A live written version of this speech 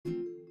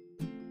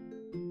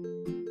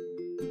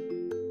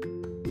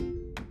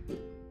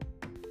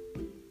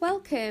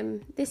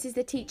Welcome. This is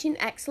the Teaching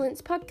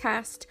Excellence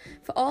podcast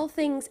for all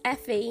things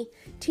FE,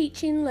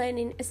 teaching,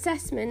 learning,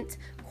 assessment,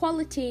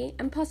 quality,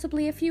 and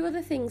possibly a few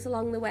other things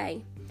along the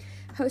way.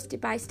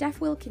 Hosted by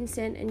Steph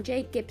Wilkinson and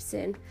Jade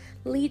Gibson,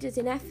 leaders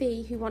in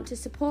FE who want to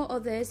support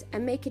others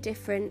and make a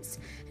difference,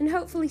 and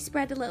hopefully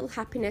spread a little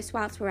happiness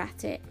whilst we're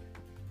at it.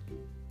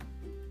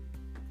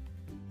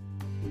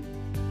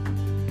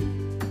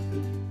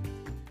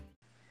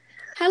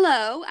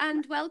 Hello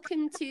and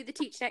welcome to the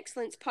Teaching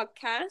Excellence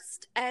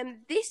podcast.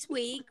 This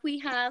week we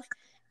have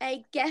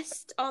a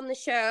guest on the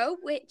show,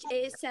 which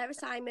is Sarah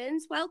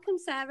Simons. Welcome,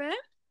 Sarah.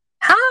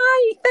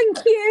 Hi,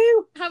 thank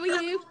you. How are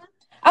you?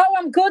 Oh,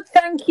 I'm good,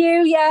 thank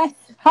you. Yes,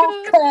 half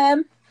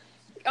term.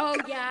 Oh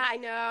yeah, I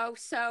know.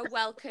 So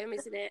welcome,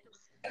 isn't it?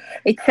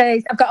 It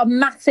is. I've got a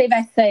massive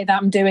essay that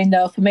I'm doing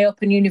though for my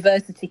Open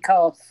University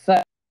course.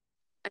 So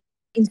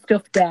getting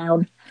stuff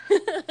down.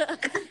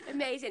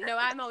 Amazing. No,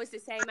 I'm always the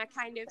same. I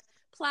kind of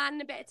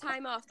plan a bit of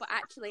time off, but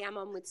actually I'm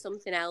on with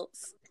something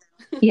else.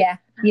 Yeah.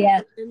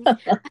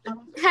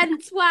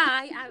 Hence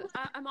why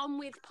I'm on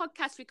with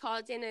podcast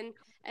recording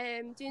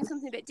and doing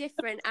something a bit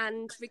different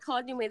and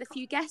recording with a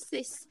few guests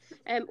this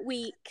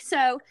week.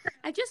 So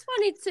I just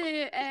wanted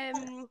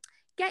to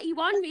get you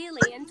on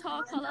really and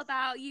talk all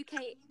about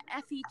UK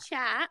FE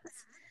chat.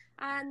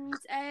 And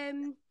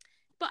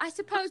but I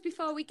suppose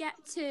before we get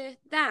to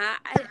that,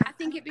 I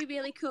think it'd be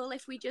really cool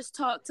if we just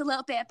talked a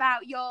little bit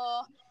about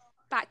your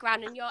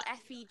background and your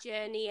FE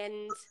journey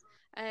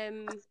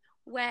and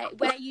where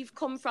you've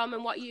come from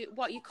and what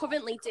you're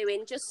currently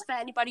doing, just for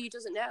anybody who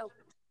doesn't know.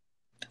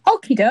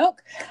 Okie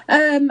doke.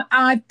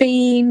 I've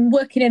been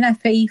working in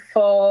FE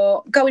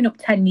for going up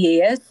 10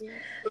 years.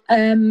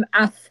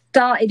 I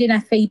started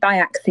in FE by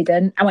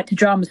accident. I went to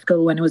drama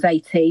school when I was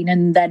 18,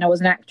 and then I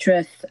was an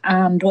actress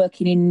and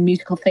working in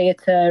musical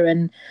theatre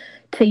and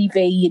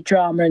TV,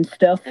 drama and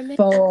stuff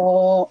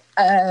for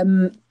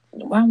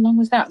how long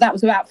was that? That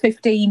was about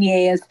 15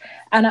 years.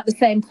 And at the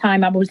same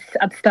time,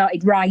 I'd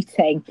started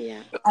writing.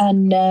 Yeah.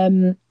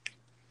 And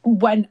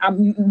when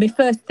my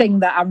first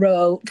thing that I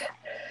wrote,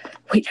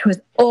 which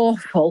was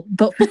awful,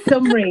 but for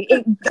some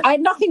reason, I had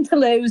nothing to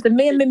lose, and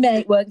me and my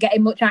mate weren't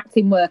getting much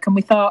acting work, and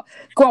we thought,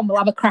 go on, we'll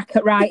have a crack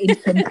at writing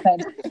something.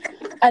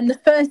 And the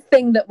first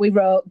thing that we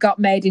wrote got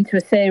made into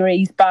a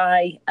series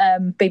by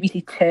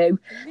BBC Two,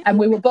 and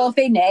we were both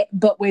in it,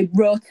 but we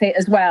wrote it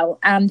as well.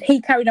 And he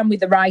carried on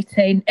with the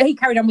writing, he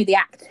carried on with the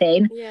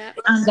acting,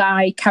 and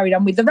I carried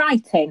on with the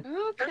writing.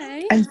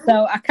 Okay. And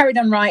so I carried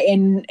on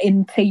writing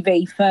in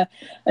TV for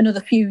another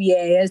few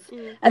years,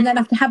 and then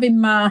after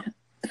having my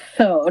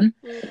son,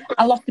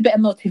 I lost a bit of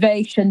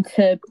motivation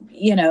to,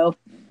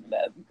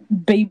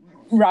 be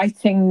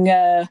writing,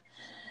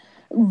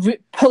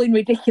 pulling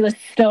ridiculous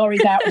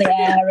stories out of the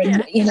air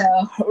and,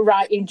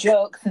 writing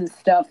jokes and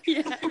stuff.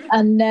 Yeah.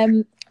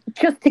 And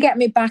just to get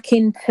me back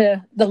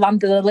into the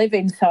land of the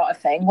living sort of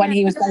thing, when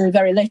he was very,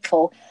 very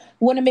little,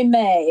 one of my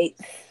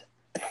mates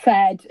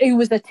said, who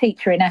was a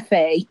teacher in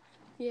FE,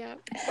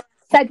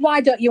 said,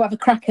 why don't you have a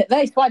crack at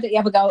this? Why don't you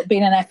ever go at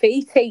being an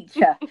FE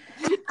teacher?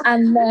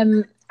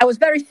 And I was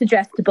very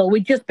suggestible.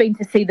 We'd just been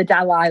to see the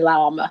Dalai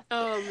Lama.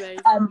 Oh,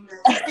 amazing.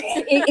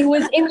 It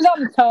was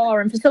on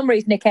tour, and for some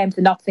reason he came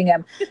to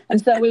Nottingham. And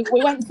so we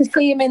went to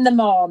see him in the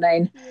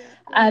morning.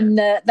 And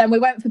then we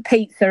went for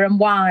pizza and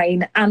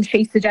wine, and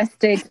she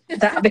suggested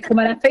that I become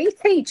an FE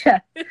teacher.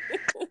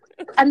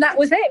 And that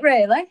was it,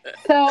 really.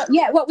 So,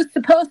 what was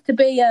supposed to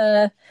be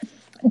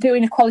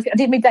doing I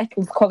did my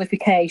DETLS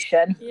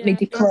qualification, my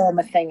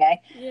diploma thingy,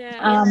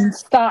 and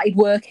started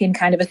working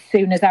kind of as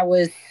soon as I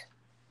was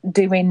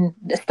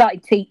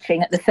started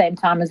teaching at the same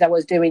time as I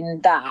was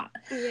doing that.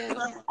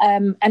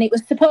 And it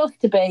was supposed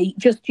to be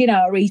just,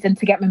 a reason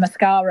to get my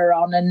mascara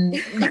on and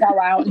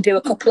go out and do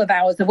a couple of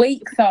hours a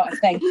week sort of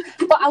thing.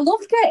 But I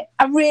loved it.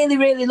 I really,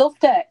 really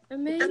loved it.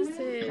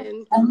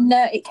 Amazing. And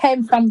it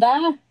came from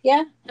there,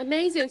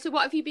 Amazing. So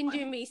what have you been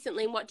doing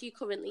recently, and what do you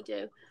currently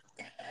do?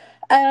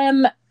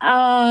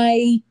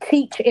 I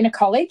teach in a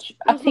college.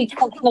 I teach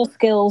functional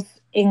skills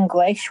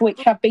English,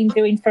 which I've been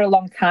doing for a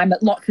long time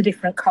at lots of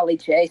different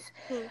colleges,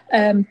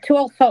 to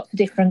all sorts of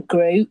different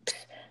groups.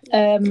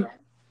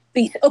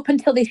 Up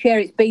until this year,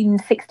 it's been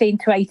 16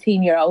 to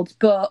 18-year-olds,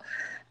 but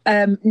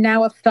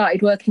now I've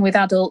started working with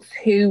adults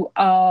who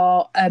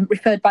are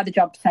referred by the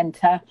job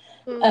centre.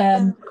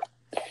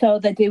 So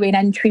they're doing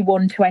entry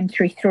 1 to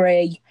entry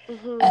 3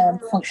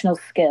 functional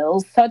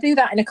skills. So I do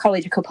that in a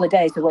college a couple of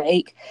days a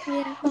week.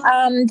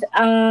 And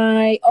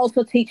I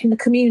also teach in the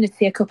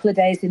community a couple of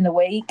days a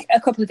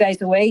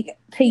week,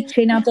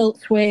 teaching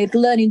adults with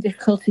learning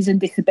difficulties and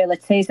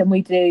disabilities. And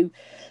we do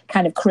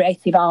kind of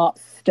creative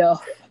arts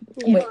stuff,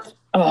 which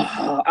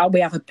we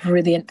have a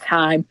brilliant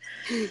time.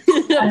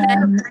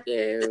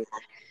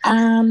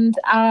 And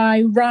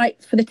I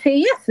write for the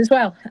TES as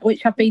well,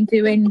 which I've been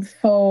doing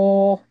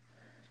for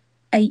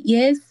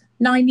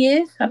 9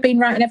 years. I've been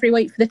writing every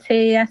week for the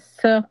TES,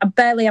 so I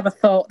barely ever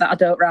thought that I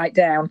don't write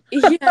down.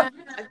 I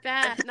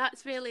bet.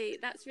 That's really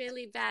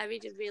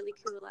varied and really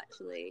cool,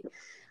 actually.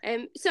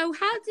 So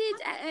how did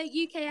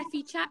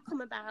UKFE Chat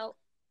come about?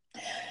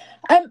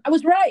 I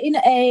was writing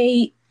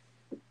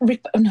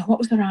what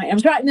was I writing? I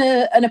was writing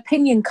an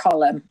opinion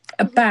column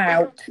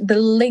about the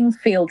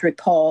Lingfield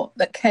report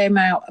that came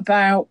out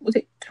about, was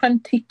it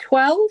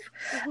 2012?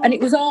 And it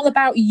was all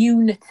about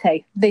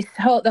unity. The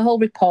whole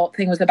report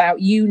thing was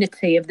about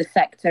unity of the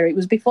sector. It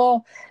was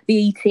before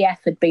the ETF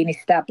had been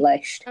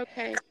established.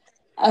 Okay.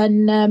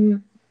 And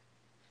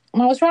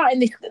I was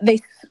writing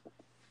this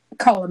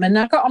column, and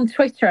I got on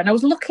Twitter and I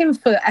was looking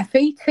for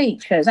FE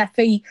teachers,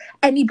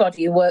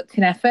 anybody who worked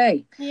in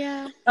FE.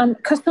 Yeah.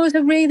 Because there was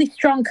a really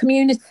strong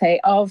community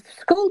of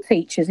school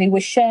teachers who were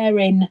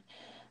sharing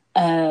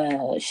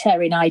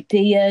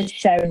ideas,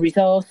 sharing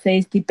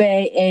resources,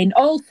 debating,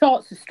 all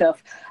sorts of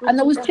stuff. And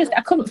there was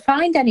I couldn't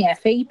find any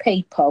FE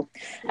people.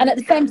 And at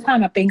the same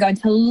time, I've been going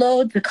to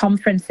loads of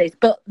conferences,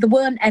 but there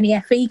weren't any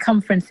FE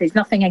conferences.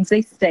 Nothing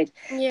existed.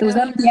 Yeah. There was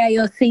only the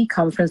AOC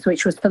conference,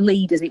 which was for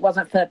leaders. It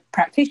wasn't for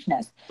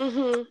practitioners.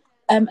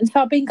 And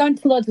so I've been going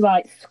to loads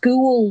of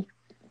school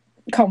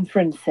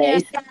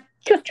conferences,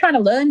 just trying to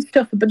learn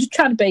stuff, but just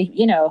trying to be,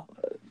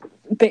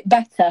 a bit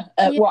better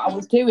at what I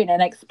was doing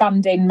and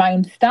expanding my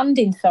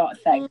understanding, sort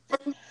of thing.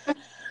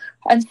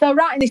 And so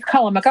writing this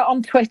column, I got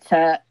on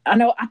Twitter. I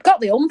know I'd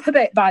got the ump a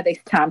bit by this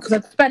time because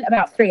I'd spent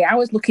about 3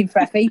 hours looking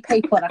for FE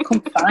people and I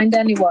couldn't find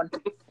anyone.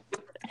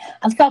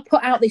 And so I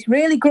put out this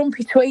really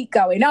grumpy tweet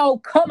going, "Oh,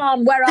 come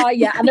on, where are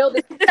you? I know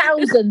there's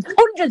thousands,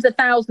 hundreds of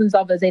thousands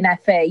of us in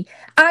FE.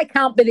 I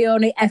can't be the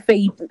only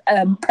FE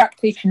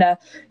practitioner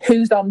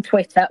who's on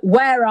Twitter.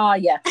 Where are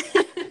you?"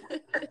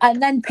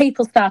 And then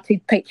people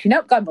started pitching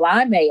up, going, "Well,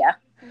 I'm here."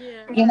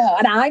 Yeah.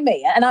 And I'm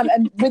here.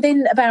 And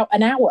within about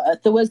an hour,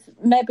 there was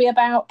maybe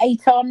about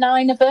 8 or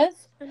 9 of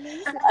us.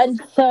 Amazing.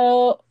 And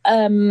so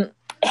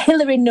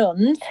Hilary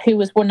Nunn, who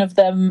was one of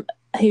them,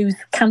 who's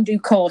can do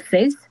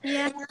courses,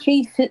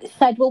 she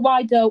said, "Well,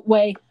 why don't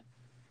we,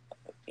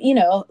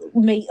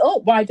 meet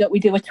up? Why don't we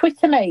do a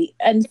Twitter meet?"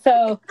 And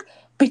so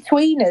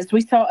between us,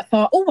 we sort of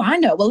thought, "Oh, I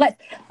know. Well, let's."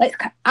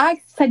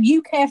 I said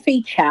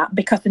UKFE chat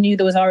because I knew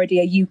there was already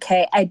a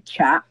UK Ed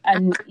chat,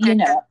 and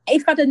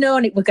if I'd have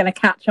known it was going to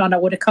catch on, I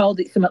would have called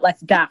it something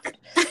less daft.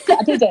 But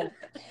I didn't.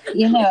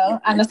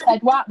 And I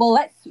said, well,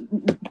 let's,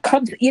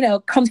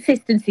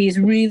 consistency is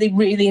really,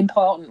 really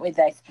important with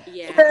this.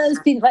 Yeah.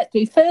 Let's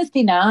do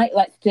Thursday night,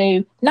 let's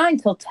do 9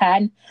 till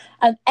 10,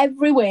 and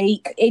every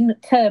week in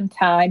term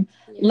time,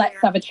 let's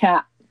have a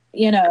chat,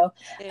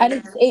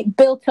 and it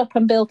built up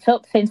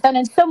since then.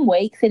 And some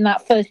weeks in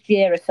that first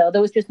year or so,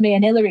 there was just me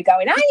and Hilary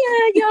going,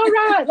 "Hiya, you're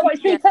right, what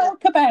should we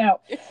talk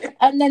about?"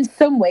 And then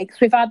some weeks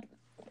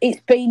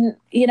it's been,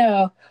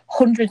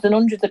 hundreds and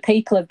hundreds of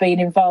people have been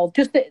involved.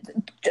 Just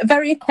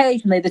very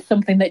occasionally, there's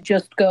something that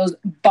just goes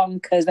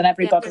bonkers, and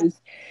everybody's,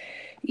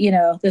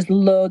 there's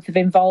loads of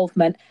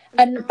involvement,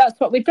 and that's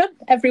what we've done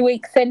every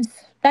week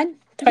since then.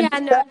 I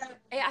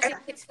think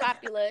it's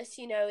fabulous.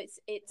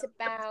 It's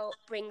about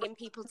bringing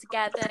people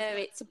together.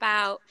 It's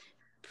about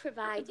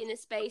providing a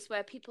space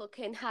where people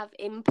can have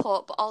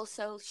input, but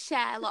also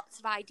share lots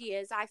of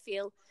ideas. I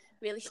feel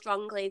really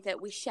strongly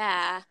that we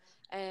share.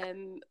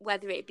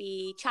 Whether it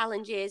be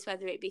challenges,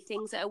 whether it be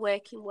things that are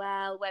working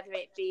well, whether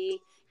it be,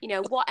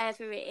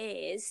 whatever it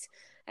is,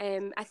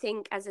 I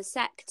think as a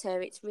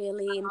sector, it's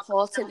really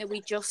important that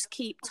we just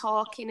keep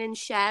talking and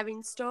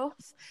sharing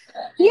stuff.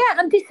 Yeah,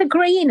 and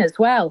disagreeing as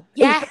well.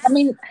 Yes.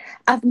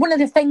 One of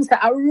the things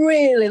that I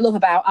really love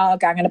about our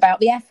gang and about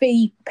the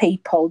FE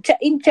people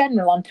in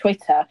general on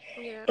Twitter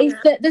is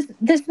that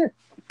there's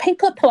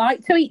people are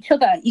polite to each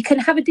other. You can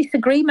have a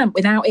disagreement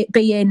without it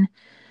being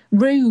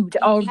rude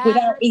or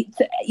without it,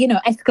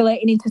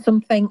 escalating into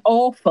something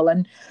awful.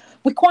 And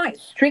we're quite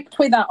strict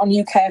with that on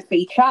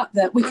UKFE chat,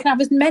 that we can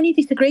have as many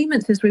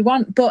disagreements as we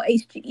want, but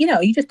it's,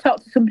 you just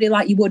talk to somebody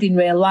like you would in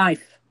real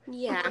life.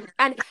 Yeah.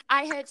 And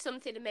I heard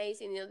something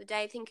amazing the other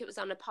day. I think it was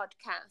on a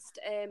podcast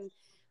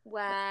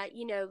where,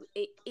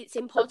 it's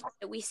important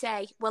that we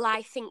say, "Well,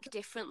 I think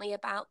differently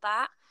about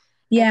that."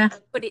 Yeah.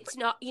 But it's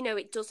not,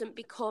 it doesn't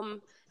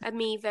become a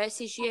me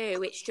versus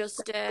you. It's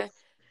just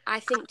I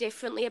think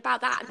differently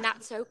about that, and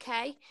that's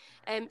okay.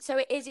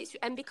 So it's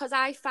because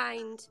I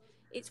find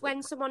it's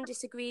when someone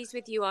disagrees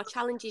with you or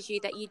challenges you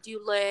that you do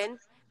learn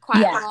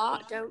quite a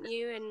lot, don't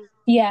you? And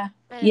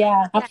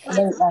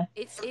absolutely.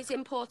 It's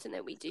important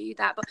that we do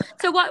that. But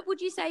so, what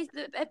would you say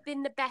have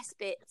been the best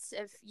bits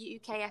of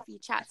UKFE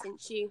chat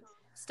since you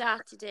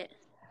started it?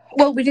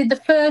 Well, we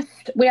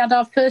had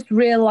our first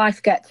real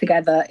life get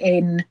together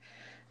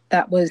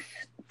that was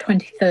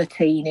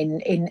 2013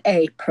 in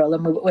April,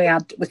 and we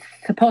was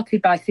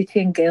supported by City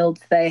and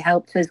Guilds. They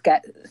helped us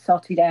get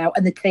sorted out,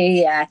 and the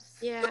TES.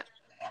 Yeah.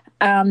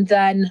 And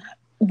then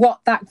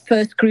what that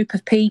first group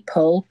of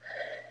people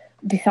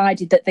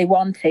decided that they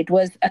wanted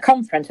was a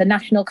conference, a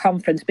national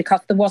conference,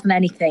 because there wasn't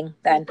anything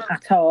then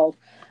at all.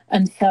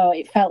 And so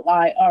it felt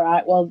like, all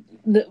right, well,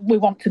 we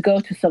want to go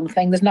to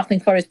something. There's nothing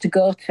for us to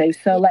go to,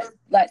 so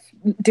let's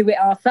do it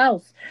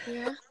ourselves.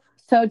 Yeah.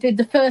 So did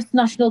the first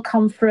national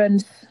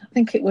conference, I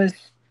think it was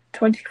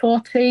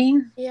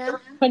 2014,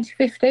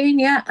 2015,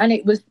 and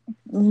it was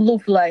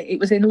lovely. It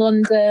was in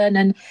London,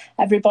 and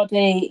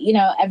everybody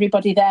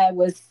there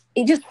was.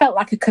 It just felt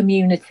like a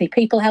community.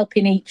 People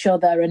helping each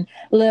other and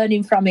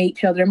learning from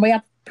each other, and we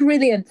had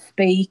brilliant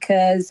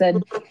speakers,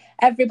 and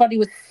everybody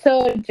was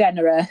so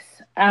generous.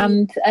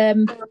 And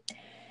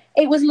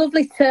it was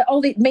lovely to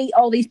meet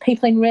all these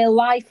people in real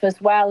life as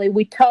well.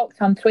 We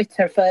talked on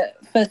Twitter for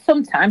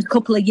sometimes a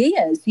couple of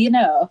years, and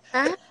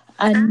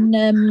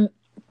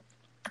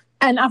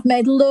I've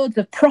made loads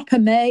of proper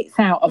mates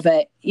out of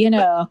it,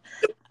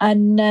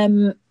 and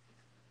then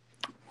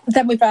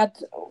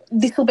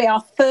this will be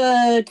our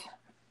third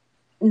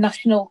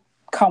national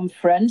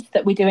conference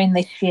that we're doing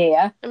this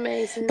year.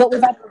 Amazing. But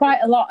we've had quite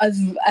a lot of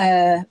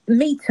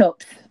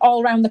meetups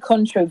all around the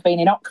country. We've been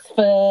in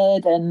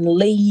Oxford and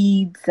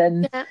Leeds,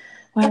 and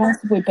where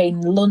else have we been?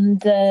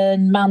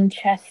 London,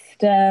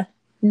 Manchester,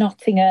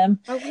 Nottingham.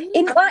 Oh,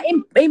 really?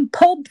 In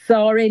pubs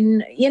or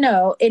in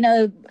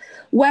a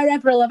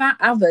wherever of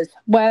others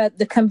where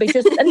there can be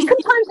just, and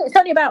sometimes it's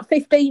only about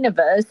 15 of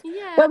us,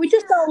 where we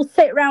just all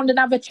sit around and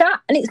have a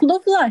chat, and it's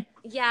lovely.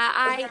 Yeah,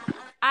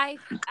 I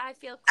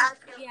feel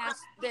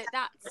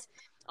that's,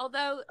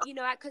 although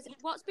because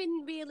what's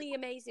been really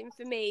amazing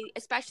for me,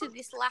 especially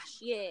this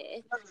last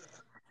year,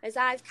 as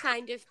I've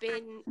kind of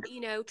been,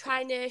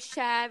 trying to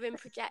share and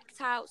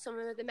project out some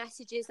of the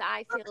messages that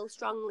I feel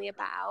strongly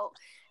about.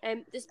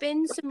 There's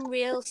been some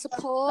real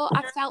support.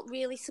 I felt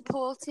really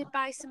supported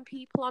by some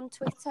people on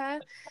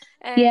Twitter.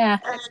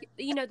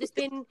 There's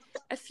been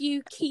a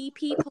few key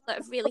people that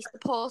have really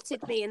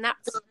supported me, and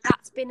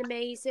that's been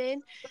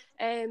amazing.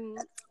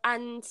 It's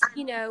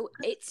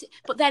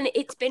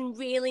been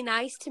really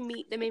nice to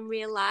meet them in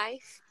real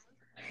life.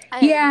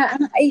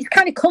 And it's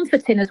kind of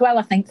comforting as well,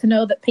 I think, to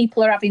know that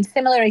people are having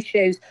similar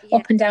issues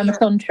up and down the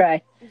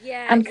country,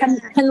 and can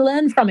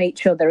learn from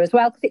each other as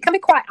well, because it can be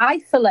quite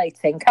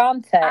isolating,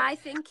 can't it? I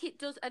think it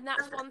does, and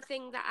that's one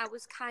thing that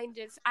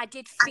I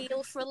did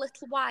feel for a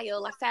little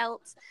while. I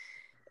felt,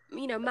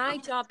 my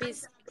job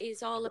is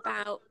all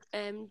about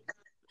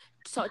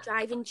sort of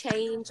driving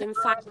change and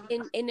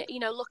finding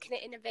looking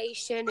at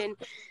innovation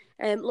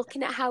and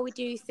looking at how we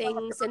do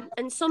things,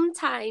 and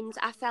sometimes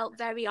I felt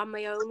very on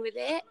my own with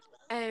it.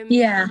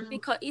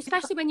 Because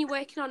especially when you're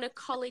working on a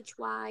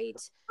college-wide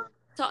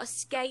sort of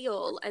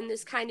scale and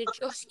there's kind of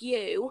just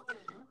you,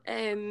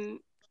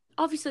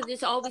 obviously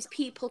there's always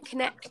people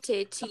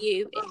connected to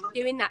you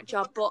doing that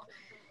job, but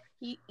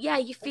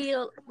you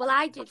feel, well,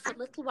 I did for a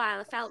little while,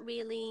 I felt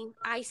really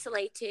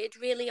isolated,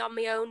 really on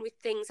my own with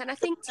things, and I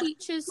think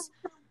teachers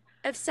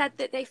have said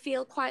that they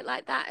feel quite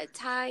like that at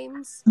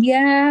times.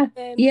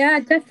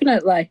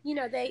 Definitely.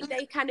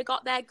 They kind of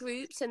got their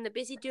groups and they're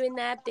busy doing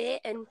their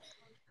bit, and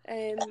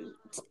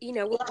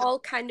we're all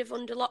kind of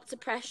under lots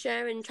of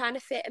pressure and trying to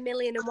fit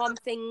 1,000,001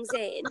 things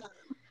in.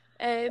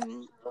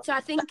 So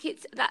I think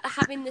it's that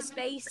having the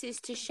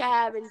spaces to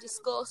share and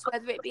discuss,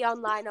 whether it be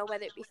online or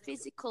whether it be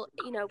physical,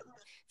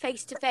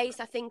 face to face.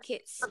 I think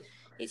it's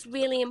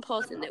really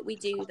important that we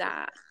do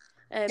that.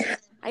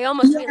 I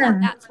almost feel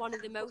like that's one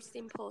of the most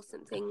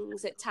important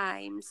things at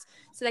times.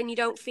 So then you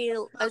don't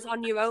feel as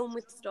on your own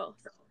with stuff.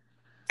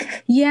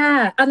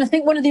 Yeah, and I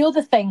think one of the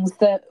other things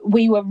that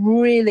we were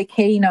really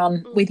keen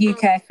on with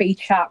UKFE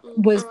Chat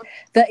was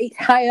that it's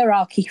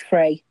hierarchy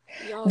free.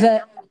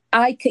 That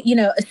a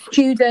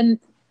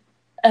student,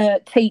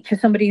 teacher,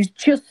 somebody who's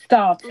just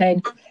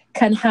starting,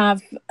 can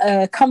have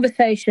a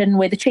conversation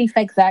with the chief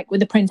exec, with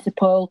the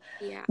principal,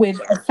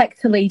 with a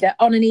sector leader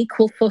on an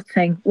equal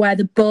footing, where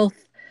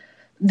both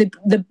of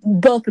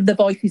the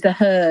voices are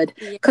heard.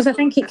 Because I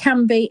think it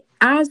can be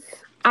as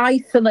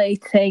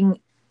isolating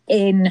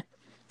in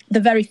the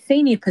very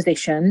senior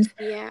positions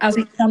as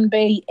it can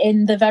be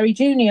in the very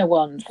junior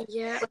ones.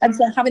 And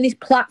so having this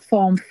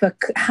platform for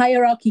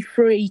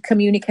hierarchy-free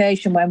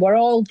communication when we're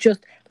all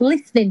just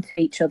listening to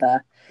each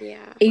other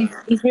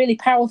is really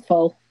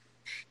powerful.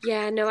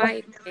 Yeah, no,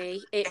 I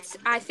agree.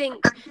 I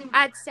think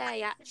I'd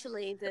say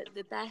actually that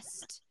the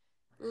best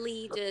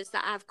leaders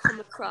that I've come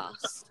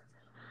across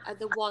are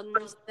the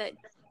ones that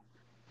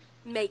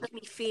make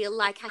me feel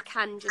like I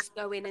can just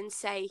go in and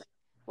say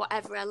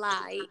whatever I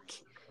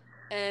like.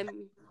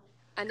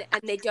 And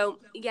they don't,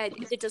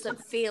 it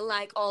doesn't feel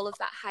like all of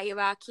that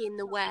hierarchy in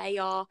the way,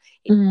 or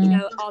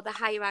or the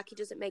hierarchy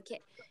doesn't make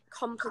it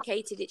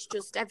complicated. It's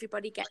just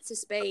everybody gets a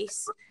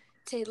space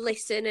to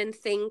listen and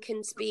think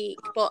and speak.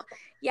 But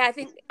I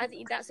think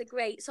that's a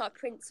great sort of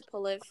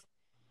principle of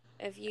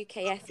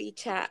UKFE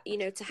Chat.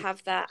 To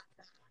have that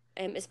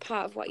as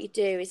part of what you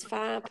do is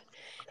fab.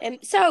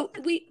 So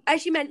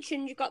as you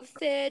mentioned, you've got the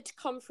third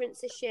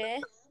conference this year.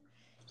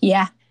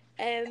 Yeah.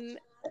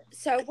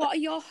 So what are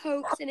your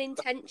hopes and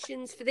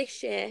intentions for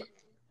this year?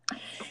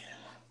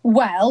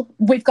 Well,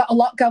 we've got a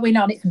lot going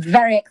on. It's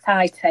very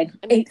exciting.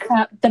 It's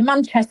at the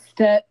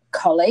Manchester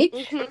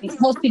College. It's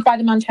hosted by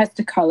the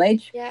Manchester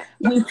College.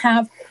 We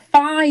have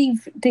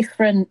 5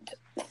 different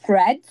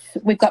threads.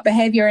 We've got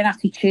behaviour and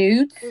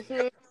attitudes,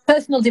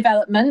 personal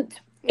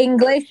development,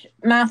 English,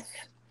 maths,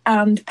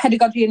 and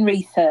pedagogy and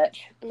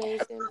research.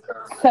 Amazing.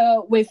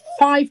 So with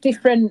 5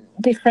 different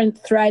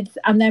threads,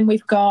 and then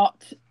we've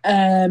got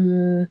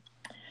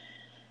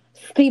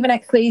Stephen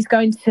Exley is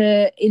going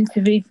to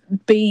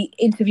be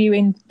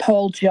interviewing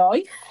Paul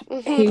Joyce,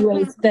 who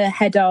is the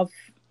head of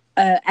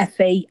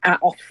FE at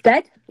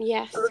Ofsted.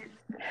 Yes.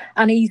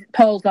 And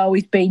Paul's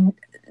always been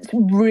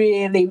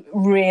really,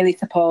 really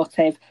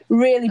supportive,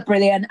 really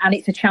brilliant, and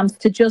it's a chance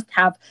to just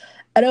have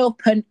an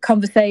open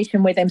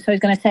conversation with him. So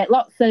he's going to take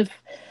lots of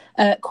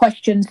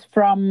questions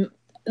from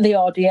the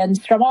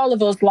audience, from all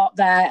of us lot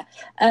there.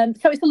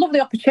 So it's a lovely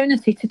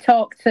opportunity to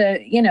talk to,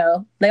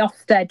 the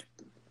Ofsted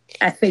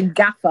effing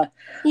gaffer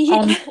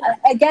on,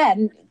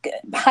 again,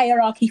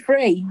 hierarchy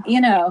free,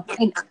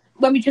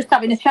 when we're just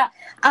having a chat.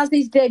 As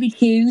is David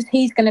Hughes,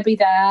 he's going to be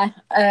there.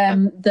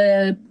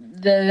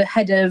 The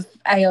head of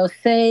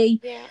AOC.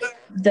 Yeah.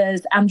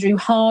 There's Andrew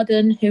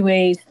Harden, who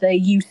is the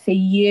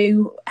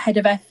UCU head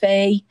of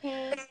FE.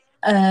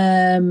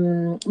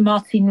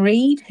 Martin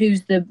Reed,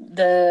 who's the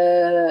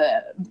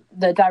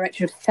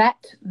director of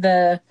SET,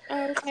 the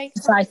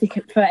Society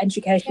for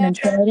Education and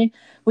Training.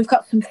 We've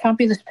got some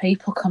fabulous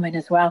people coming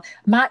as well.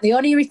 The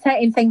only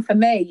irritating thing for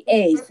me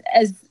is,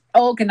 as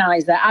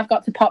organizer, I've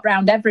got to pop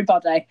round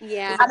everybody.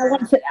 Yeah.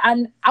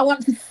 And I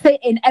want to sit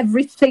in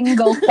every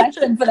single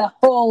session for the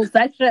whole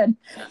session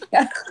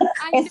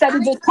instead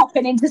of just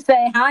popping in to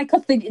say hi,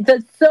 because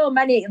there's so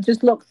many.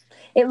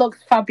 It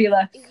looks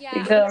fabulous.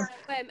 Yeah,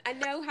 I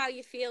know how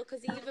you feel,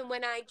 because even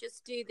when I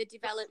just do the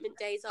development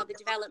days or the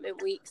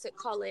development weeks at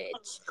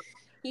college,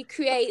 you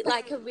create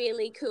like a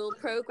really cool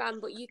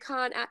program, but you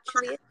can't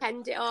actually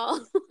attend it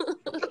all.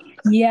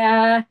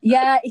 Yeah,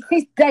 it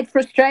is dead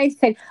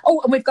frustrating.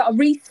 Oh, and we've got a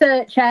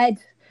research ed,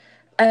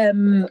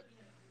 Sam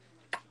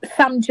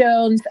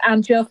Jones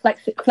and Joe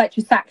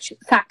Fletcher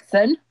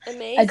Saxon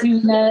are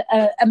doing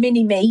a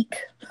mini meet.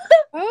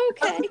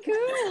 Okay,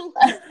 cool.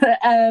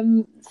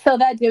 So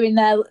they're doing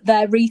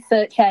their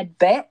research ed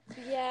bit.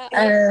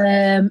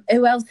 Yeah.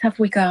 Who else have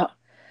we got?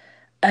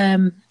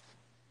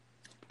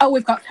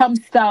 We've got Tom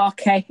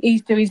Starkey.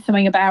 He's doing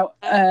something about.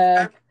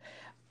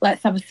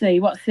 Let's have a see.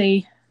 What's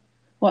he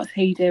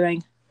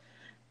doing?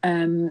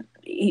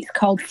 It's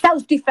called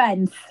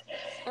Self-Defence,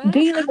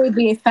 dealing with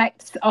the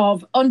effects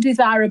of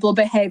undesirable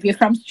behaviour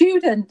from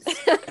students.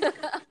 I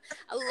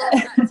love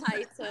that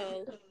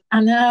title.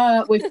 I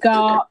know. We've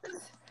got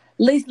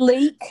Liz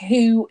Leake,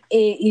 who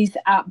is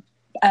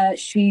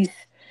she's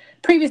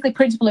previously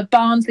principal of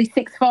Barnsley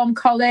Sixth Form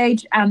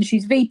College, and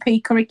she's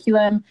VP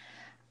curriculum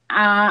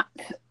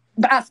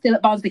still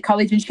at Barnsley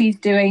College, and she's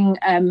doing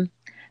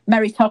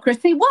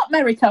meritocracy. What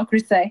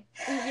meritocracy?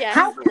 Yes.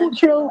 How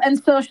cultural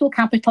and social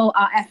capital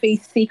are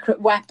FE's secret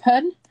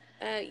weapon?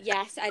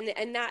 Yes,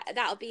 and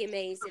that'll be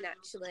amazing.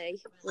 Actually,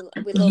 we'll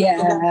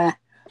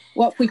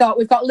What have we got?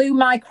 We've got Lou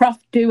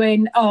Mycroft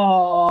doing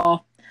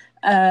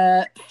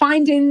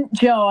finding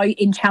joy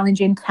in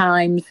challenging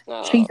times.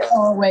 She's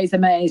always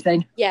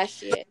amazing. Yes,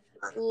 she is.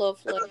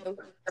 Love Lou.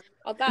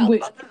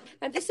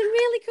 And there's some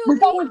really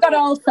cool. We've got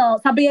all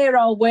sorts. I'll be here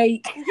all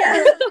week.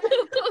 Yeah.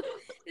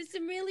 There's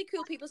some really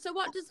cool people. So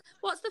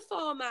what's the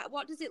format?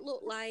 What does it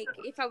look like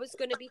if I was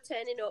going to be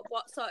turning up?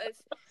 What sort of,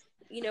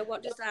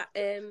 what does that,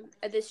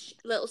 are there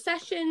little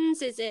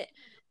sessions? Is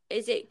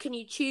it, can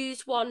you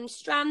choose one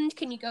strand?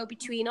 Can you go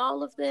between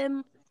all of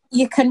them?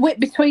 You can whip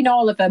between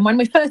all of them. When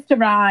we first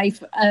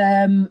arrive,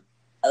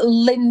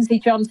 Lindsay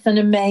Johnson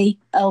and me,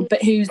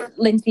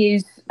 Lindsay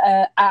who's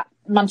at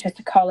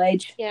Manchester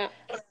College. Yeah.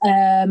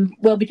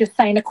 We'll be just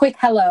saying a quick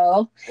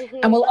hello,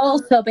 and we'll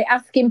also be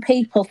asking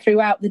people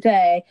throughout the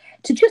day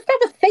to just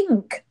have a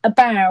think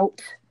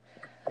about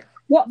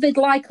what they'd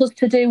like us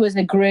to do as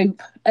a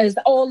group, as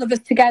all of us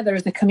together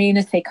as a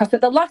community. Because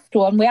at the last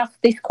one, we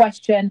asked this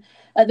question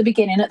at the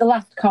beginning, at the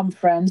last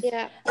conference,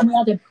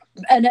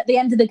 and at the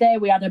end of the day,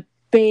 we had a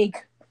big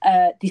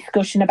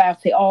discussion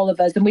about it, all of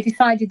us, and we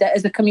decided that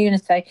as a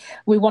community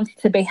we wanted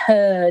to be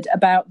heard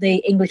about the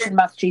English and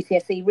Maths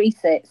GCSE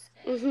resits,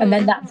 and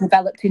then that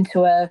developed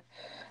into a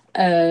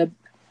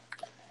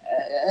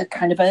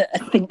kind of a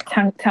think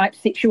tank type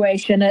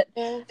situation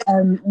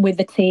with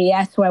the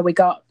TES, where we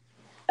got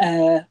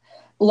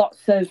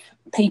lots of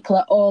people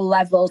at all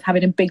levels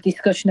having a big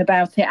discussion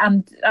about it,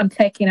 and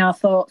taking our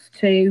thoughts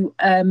to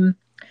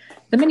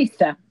the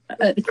minister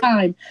at the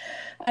time.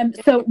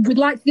 So we'd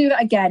like to do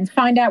that again,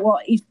 find out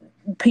what is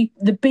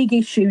the big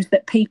issues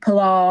that people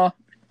are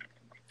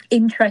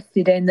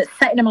interested in, that's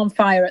setting them on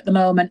fire at the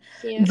moment,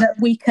 that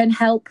we can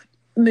help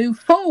move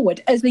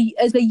forward as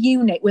a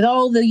unit with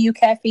all the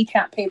UKFE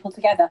chat people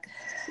together.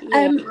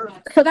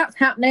 So that's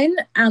happening,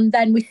 and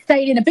then we're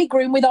staying in a big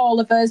room with all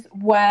of us,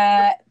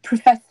 where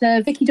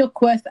Professor Vicky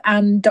Duckworth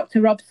and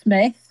Dr. Rob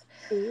Smith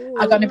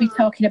are going to be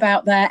talking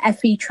about their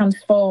FE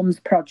Transforms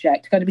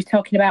project, going to be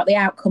talking about the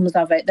outcomes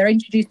of it. They're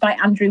introduced by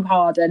Andrew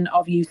Harden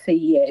of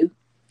UCU.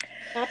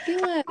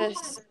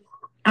 Fabulous.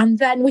 And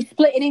then we're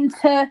splitting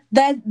into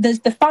there's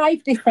the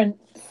 5 different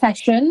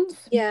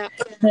sessions. Yeah.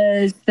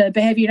 There's the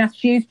behaviour and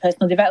attitudes,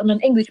 personal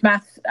development, English,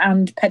 maths,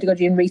 and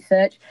pedagogy and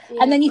research.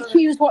 Yeah. And then you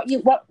choose what you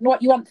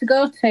want to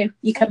go to.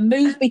 You can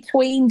move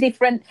between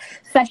different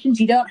sessions.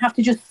 You don't have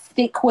to just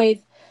stick with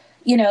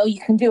you know, you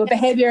can do a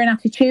behaviour and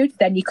attitude,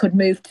 then you could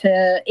move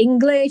to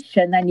English,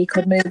 and then you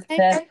could move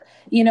to,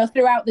 you know,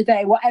 throughout the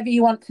day, whatever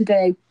you want to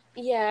do.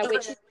 Yeah,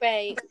 which is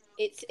great.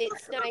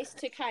 It's nice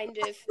to kind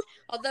of,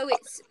 although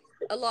it's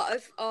a lot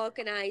of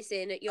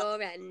organising at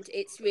your end,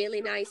 it's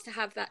really nice to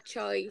have that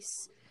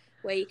choice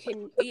where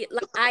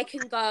I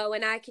can go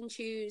and I can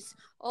choose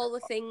all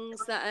the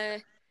things that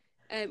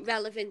are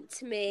relevant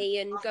to me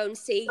and go and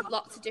see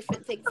lots of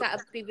different things. That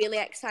would be really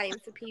exciting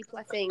for people,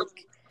 I think.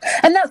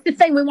 And that's the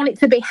thing, we want it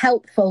to be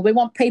helpful. We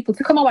want people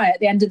to come away at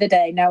the end of the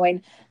day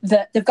knowing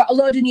that they've got a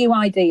load of new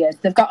ideas.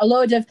 They've got a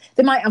load of,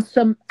 they might have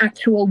some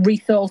actual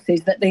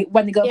resources that they,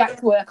 when they go back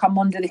to work on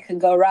Monday, they can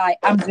go, right,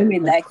 I'm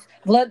doing this.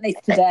 I've learnt this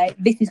today.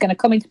 This is going to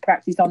come into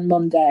practice on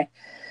Monday.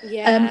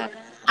 Yeah.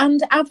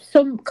 And have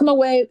some come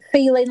away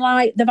feeling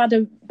like they've had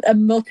a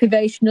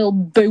motivational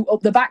boot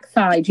up the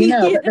backside, you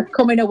know, that they're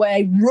coming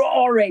away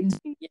roaring.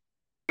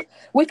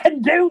 We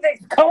can do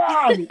this, come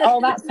on, all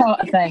that sort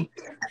of thing.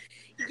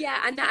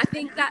 Yeah, and I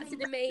think that's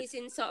an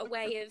amazing sort of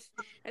way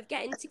of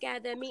getting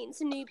together, meeting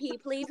some new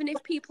people. Even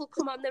if people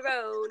come on their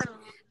own,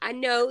 I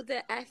know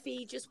that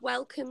FE just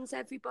welcomes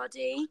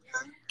everybody.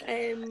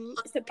 So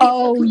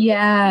people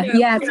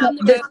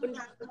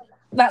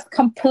that's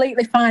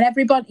completely fine.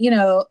 Everybody, you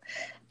know,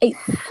 it's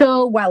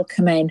so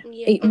welcoming.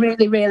 Yeah. It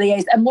really, really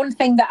is. And one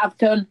thing that I've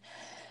done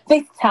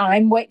this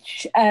time,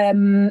 which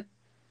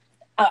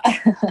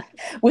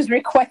was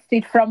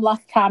requested from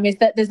last time, is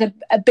that there's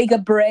a bigger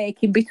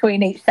break in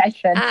between each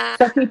session,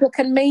 so people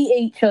can meet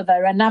each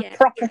other and have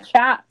proper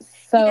chats.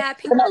 So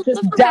they're not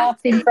just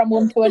darting from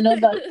one to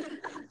another.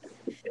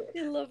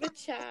 They love a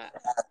chat.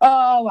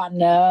 Oh, I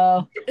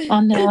know.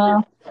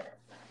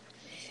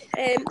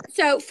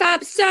 So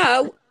fab.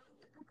 So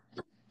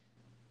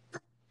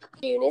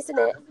June, isn't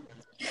it?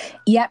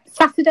 Yep,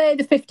 Saturday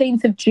the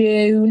 15th of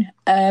June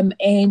at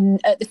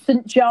the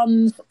St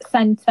John's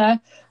Centre,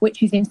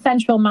 which is in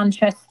central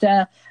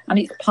Manchester, and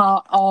it's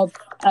part of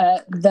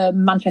the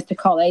Manchester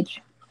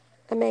College.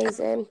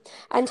 Amazing.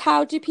 And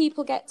how do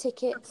people get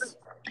tickets?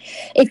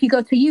 If you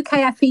go to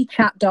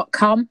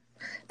ukfechat.com,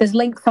 there's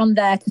links on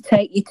there to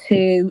take you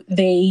to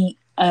the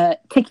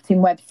ticketing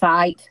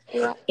website.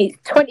 Yeah. It's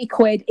 20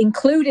 quid,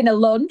 including a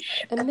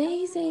lunch.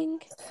 Amazing.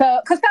 So,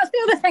 because that's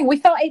the other thing, we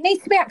thought it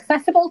needs to be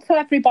accessible to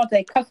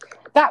everybody, because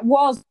that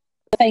was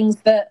things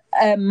that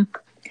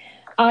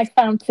I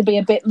found to be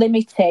a bit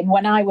limiting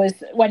when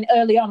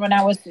early on when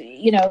I was,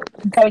 you know,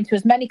 going to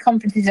as many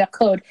conferences as I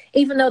could,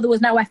 even though there was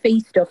no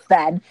FE stuff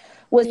then,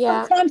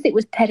 sometimes it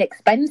was dead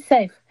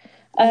expensive.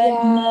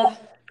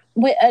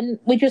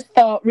 We just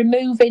thought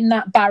removing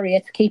that barrier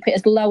to keep it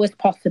as low as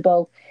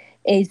possible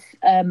is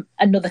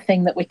another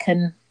thing that we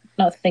can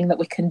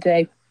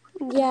do.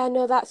 Yeah,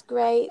 no, that's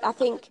great. I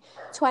think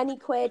 20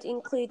 quid,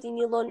 including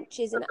your lunch,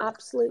 is an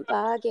absolute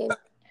bargain.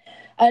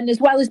 And as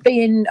well as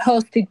being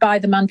hosted by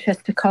the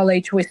Manchester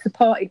College, we're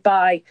supported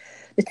by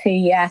the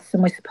TES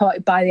and we're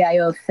supported by the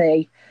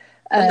AOC.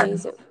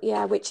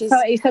 Which is so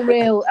it's a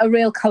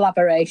real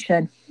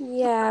collaboration.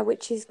 Yeah,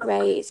 which is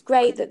great. It's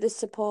great that there's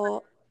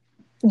support.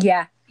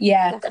 Yeah,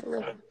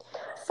 definitely.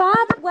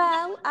 Fab.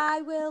 Well,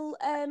 I will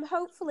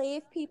hopefully,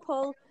 if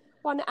people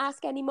want to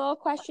ask any more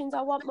questions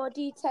or want more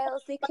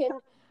details, they can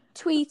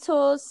tweet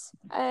us.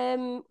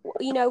 You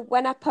know,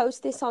 when I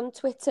post this on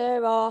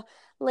Twitter or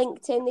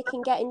LinkedIn, they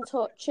can get in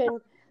touch, and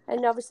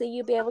obviously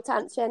you'll be able to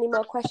answer any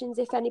more questions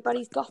if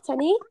anybody's got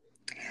any.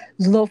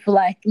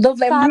 Lovely.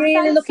 Fab, I'm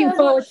really looking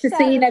forward to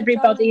seeing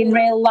everybody in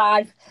real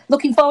life.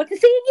 Looking forward to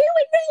seeing you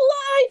in real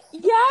life.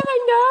 Yeah, I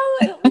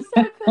know. It'll be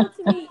so cool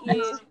to meet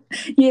you.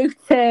 You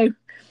too.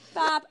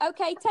 Fab.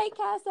 Okay, take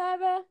care,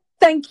 Sarah.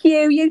 Thank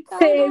you. You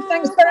too. Now.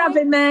 Thanks for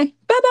having me.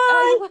 Bye-bye.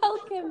 Oh,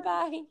 you're welcome.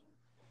 Bye.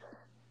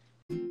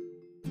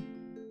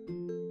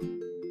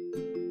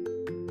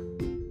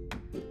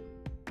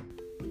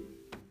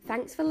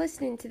 Thanks for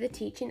listening to the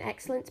Teaching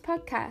Excellence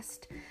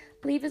podcast.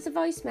 Leave us a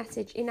voice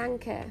message in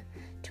Anchor.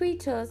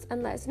 Tweet us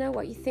and let us know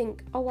what you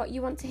think or what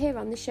you want to hear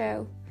on the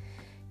show.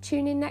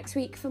 Tune in next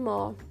week for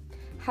more.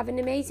 Have an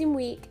amazing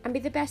week and be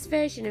the best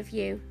version of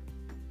you.